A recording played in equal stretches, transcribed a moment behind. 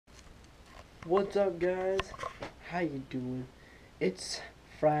What's up, guys? How you doing? It's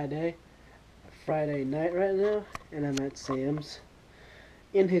Friday night right now, and I'm at Sam's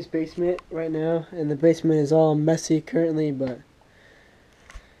in his basement right now, and the basement is all messy currently, but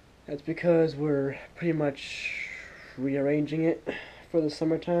that's because we're pretty much rearranging it for the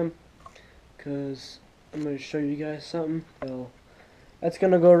summertime. Cause I'm gonna show you guys something. So that's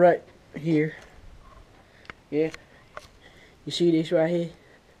gonna go right here. Yeah, you see this right here?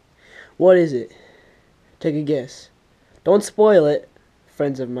 What is it? Take a guess. Don't spoil it,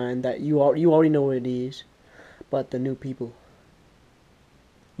 friends of mine, that you already know what it is. But the new people,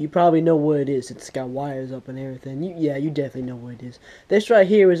 you probably know what it is. It's got wires up and everything. You definitely know what it is. This right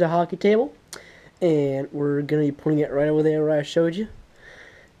here is a hockey table, and we're gonna be putting it right over there where I showed you.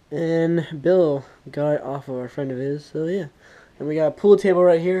 And Bill got it off of a friend of his, so yeah. And we got a pool table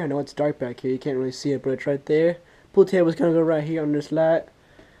right here. I know it's dark back here, you can't really see it, but it's right there. Pool table's gonna go right here on this light.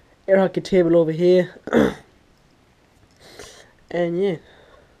 Air hockey table over here. And yeah,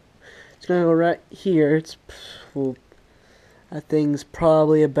 it's gonna go right here. It's, well, I think it's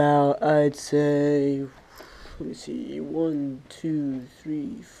probably about, I'd say, let me see, 1, 2,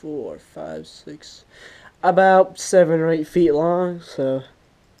 3, 4, 5, 6, about 7 or 8 feet long. So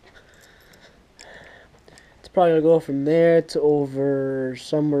it's probably gonna go from there to over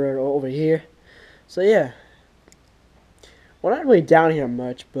somewhere over here. So yeah, we're not really down here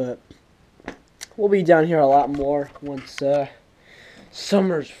much, but we'll be down here a lot more once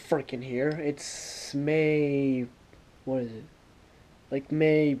summer's freaking here. It's May, what is it? Like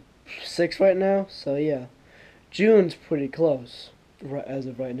May 6th right now. So yeah, June's pretty close as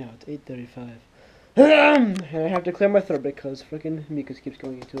of right now. It's 8:35. And I have to clear my throat because freaking mucus keeps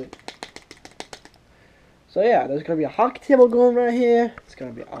going into it. So yeah, there's gonna be a hockey table going right here. It's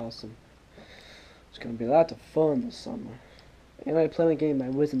gonna be awesome. It's gonna be lots of fun this summer. And I plan on getting my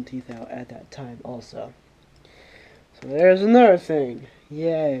wisdom teeth out at that time also. So there's another thing.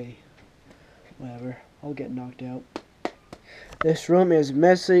 Yay. Whatever. I'll get knocked out. This room is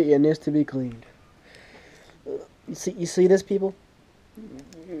messy and needs to be cleaned. You see this, people?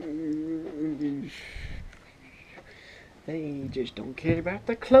 They just don't care about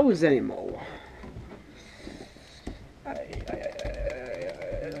the clothes anymore.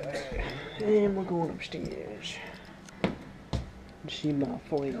 And we're going upstairs. See my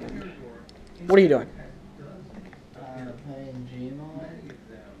friend. What are you doing? Playing Gmod.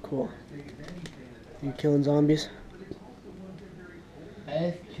 Cool. You killing zombies? I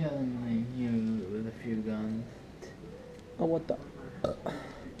was killing you with a few guns. Oh, what the?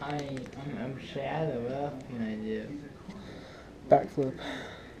 I'm Shadow. What else can I do? Backflip.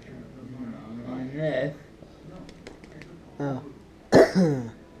 On this. Oh.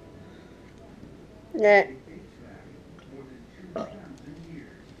 Nah.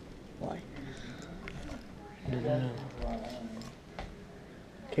 Why? No.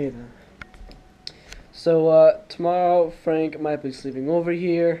 Okay then. So tomorrow Frank might be sleeping over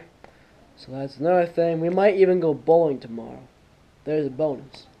here. So that's another thing. We might even go bowling tomorrow. There's a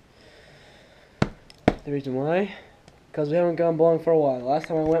bonus. The reason why? Because we haven't gone bowling for a while. Last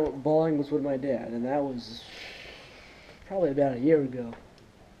time I went bowling was with my dad, and that was probably about a year ago.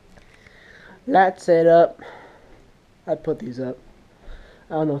 Light set up. I put these up.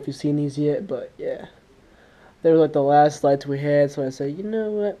 I don't know if you've seen these yet, but yeah. They were like the last lights we had, so I said, you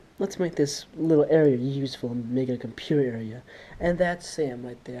know what? Let's make this little area useful and make it a computer area. And that's Sam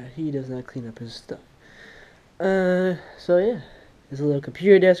right there. He does not clean up his stuff. So yeah. There's a little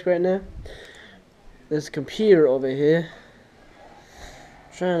computer desk right now. This computer over here.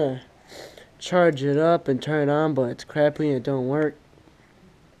 Trying to charge it up and turn it on, but it's crappy and it don't work.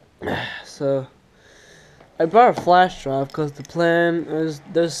 So I brought a flash drive because the plan is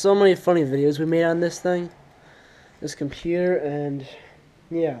there's so many funny videos we made on this thing, this computer, and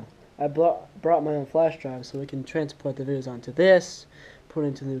yeah, I brought my own flash drive so we can transport the videos onto this, put it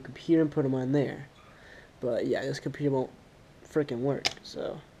into the new computer, and put them on there. But yeah, this computer won't freaking work,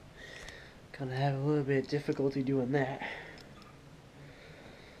 so gonna have a little bit of difficulty doing that.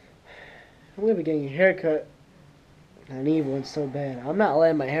 I'm gonna be getting a haircut. I need one so bad. I'm not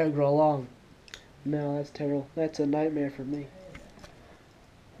letting my hair grow long. No, that's terrible. That's a nightmare for me.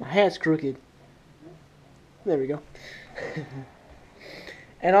 My hat's crooked. There we go.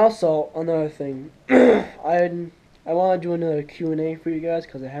 And also, another thing. I want to do another Q&A for you guys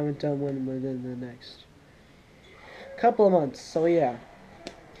because I haven't done one within the next couple of months. So yeah.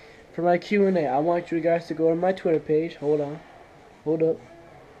 For my Q&A, I want you guys to go to my Twitter page. Hold on. Hold up.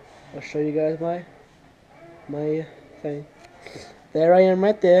 I'll show you guys my thing. There I am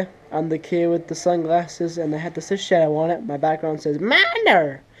right there. I'm the kid with the sunglasses and the hat that says Shadow on it. My background says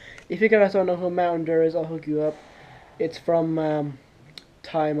Miner. If you guys don't know who Mountain Dew is, I'll hook you up. It's from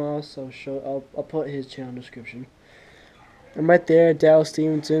Time Moss. I'll put his channel description. I'm right there, Dallas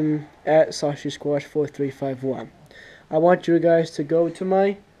Stevenson at Sashi Squash 4351. I want you guys to go to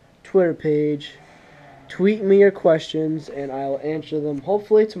my Twitter page, tweet me your questions, and I'll answer them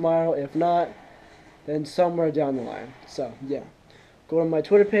hopefully tomorrow. If not, then somewhere down the line. So yeah, go to my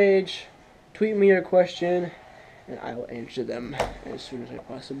Twitter page, tweet me your question, and I will answer them as soon as I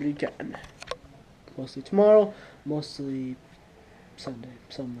possibly can. Mostly tomorrow, mostly Sunday,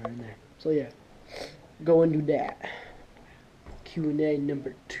 somewhere in there. So yeah, go and do that. Q&A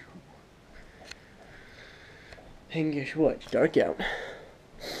number 2. And guess what? It's dark out.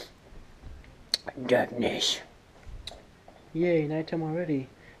 Darkness. Yay, nighttime already.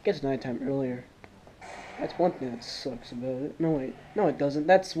 I guess nighttime earlier. That's one thing that sucks about it. No, wait. No, it doesn't.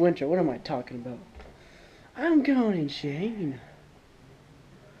 That's winter. What am I talking about? I'm going insane.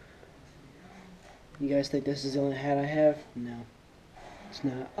 You guys think this is the only hat I have? No. It's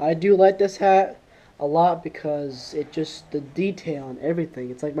not. I do like this hat a lot because it just, the detail and everything.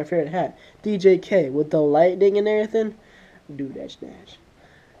 It's like my favorite hat. DJK with the lightning and everything. Dude, that's nice.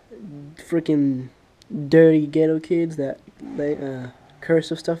 Freaking dirty ghetto kids that they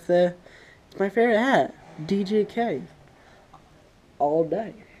cursive stuff there. It's my favorite hat. DJK. All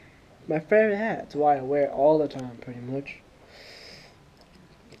day. My favorite hat. It's why I wear it all the time, pretty much.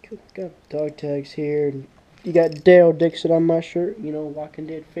 Got dog tags here. You got Daryl Dixon on my shirt. You know, Walking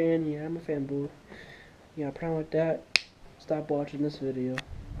Dead fan. Yeah, I'm a fanboy. Yeah, a problem with that. Stop watching this video.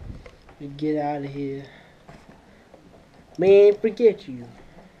 Get out of here. Man, forget you.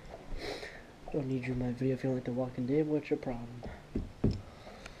 Don't need you in my video if you don't like The Walking Dead. What's your problem?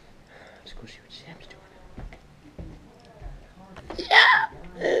 Let's go see what Sam's doing. Yeah!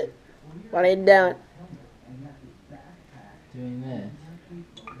 What are you doing? Doing this.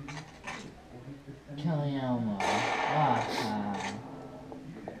 Killing Elmo. Ah.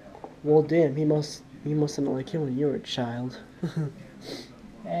 Well, damn, he must have not like you when you were a child.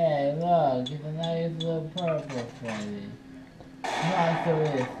 Hey, look, it's a nice little purple Freddy. Not so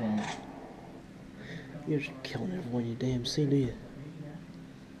innocent. You're just killing everyone you damn see, do you?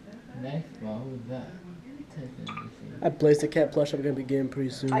 Next one, who's that? I placed a cat plush I'm gonna be getting pretty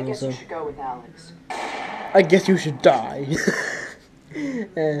soon. I guess also, you should go with Alex. I guess you should die. Ooh,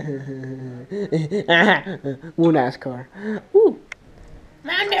 NASCAR. Ooh.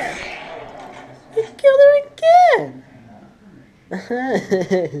 Mother! You killed her again!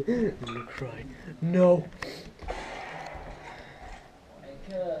 I'm crying. No. I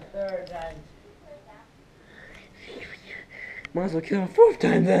killed her a 3rd time. Might as well kill him a 4th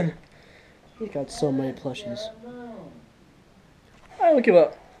time then. He's got so many plushies. I don't give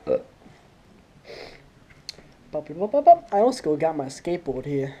up. I also got my skateboard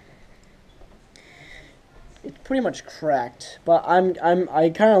here. It's pretty much cracked, but I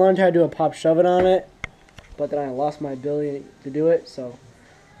kind of learned how to do a pop shove it on it, but then I lost my ability to do it. So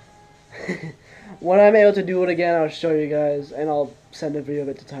when I'm able to do it again, I'll show you guys, and I'll send a video of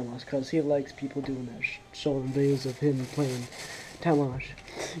it to Tamash because he likes people doing that, showing videos of him playing Tamash.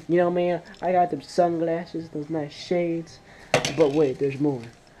 You know, man, I got them sunglasses, those nice shades, but wait, there's more.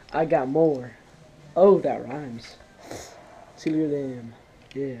 I got more. Oh, that rhymes. See, look at them.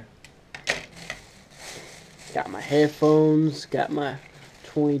 Yeah. Got my headphones, got my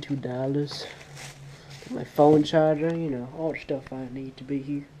 $22, got my phone charger, you know, all the stuff I need to be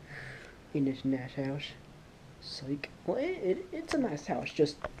here in this nice house. Psych. Well, it's a nice house,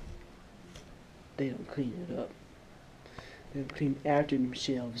 just they don't clean it up. They don't clean after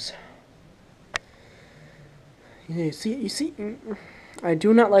themselves. Yeah, you see, I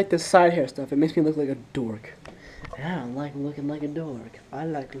do not like this side hair stuff. It makes me look like a dork. I don't like looking like a dork. I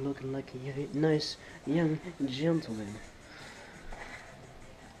like looking like a nice young gentleman.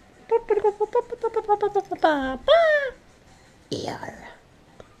 Yeah.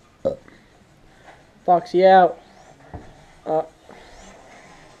 Foxy out.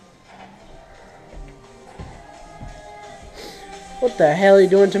 What the hell are you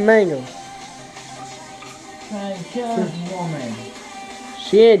doing to Mango? Trying to kill this woman.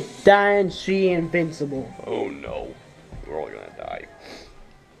 She ain't dying, she invincible. Oh no, we're all gonna die.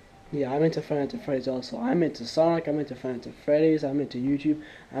 Yeah, I'm into Five Nights at Freddy's also. I'm into Sonic, I'm into Five Nights at Freddy's, I'm into YouTube,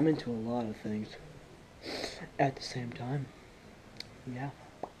 I'm into a lot of things at the same time. Yeah.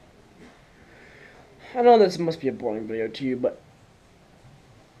 I know this must be a boring video to you, but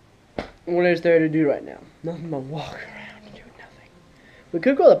what is there to do right now? Nothing but walk around and do nothing. We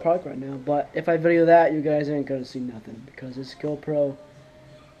could go to the park right now, but if I video that, you guys ain't gonna see nothing because this GoPro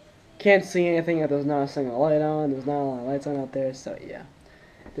can't see anything if there's not a single light on, there's not a lot of lights on out there, so yeah.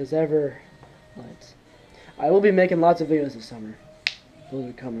 there's ever lights. I will be making lots of videos this summer. Those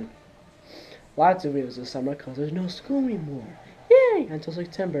are coming. Lots of videos this summer because there's no school anymore. Yay! Until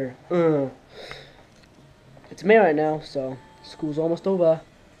September. It's May right now, so school's almost over.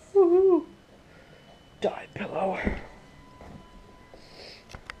 Woohoo! Die, pillow.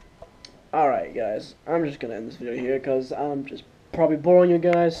 Alright, guys. I'm just gonna end this video here because I'm just probably boring you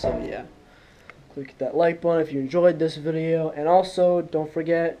guys, so yeah. Click that like button if you enjoyed this video. And also, don't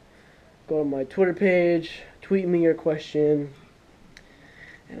forget, go to my Twitter page, tweet me your question,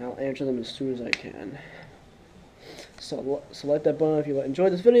 and I'll answer them as soon as I can. So like that button if you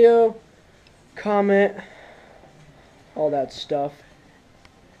enjoyed this video, comment, all that stuff,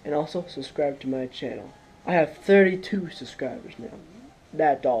 and also subscribe to my channel. I have 32 subscribers now.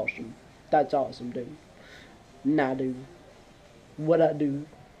 That's awesome. That's awesome, dude. Nah, dude. What I do.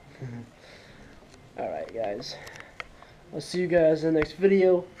 Alright, guys. I'll see you guys in the next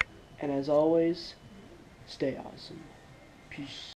video, and as always, stay awesome. Peace.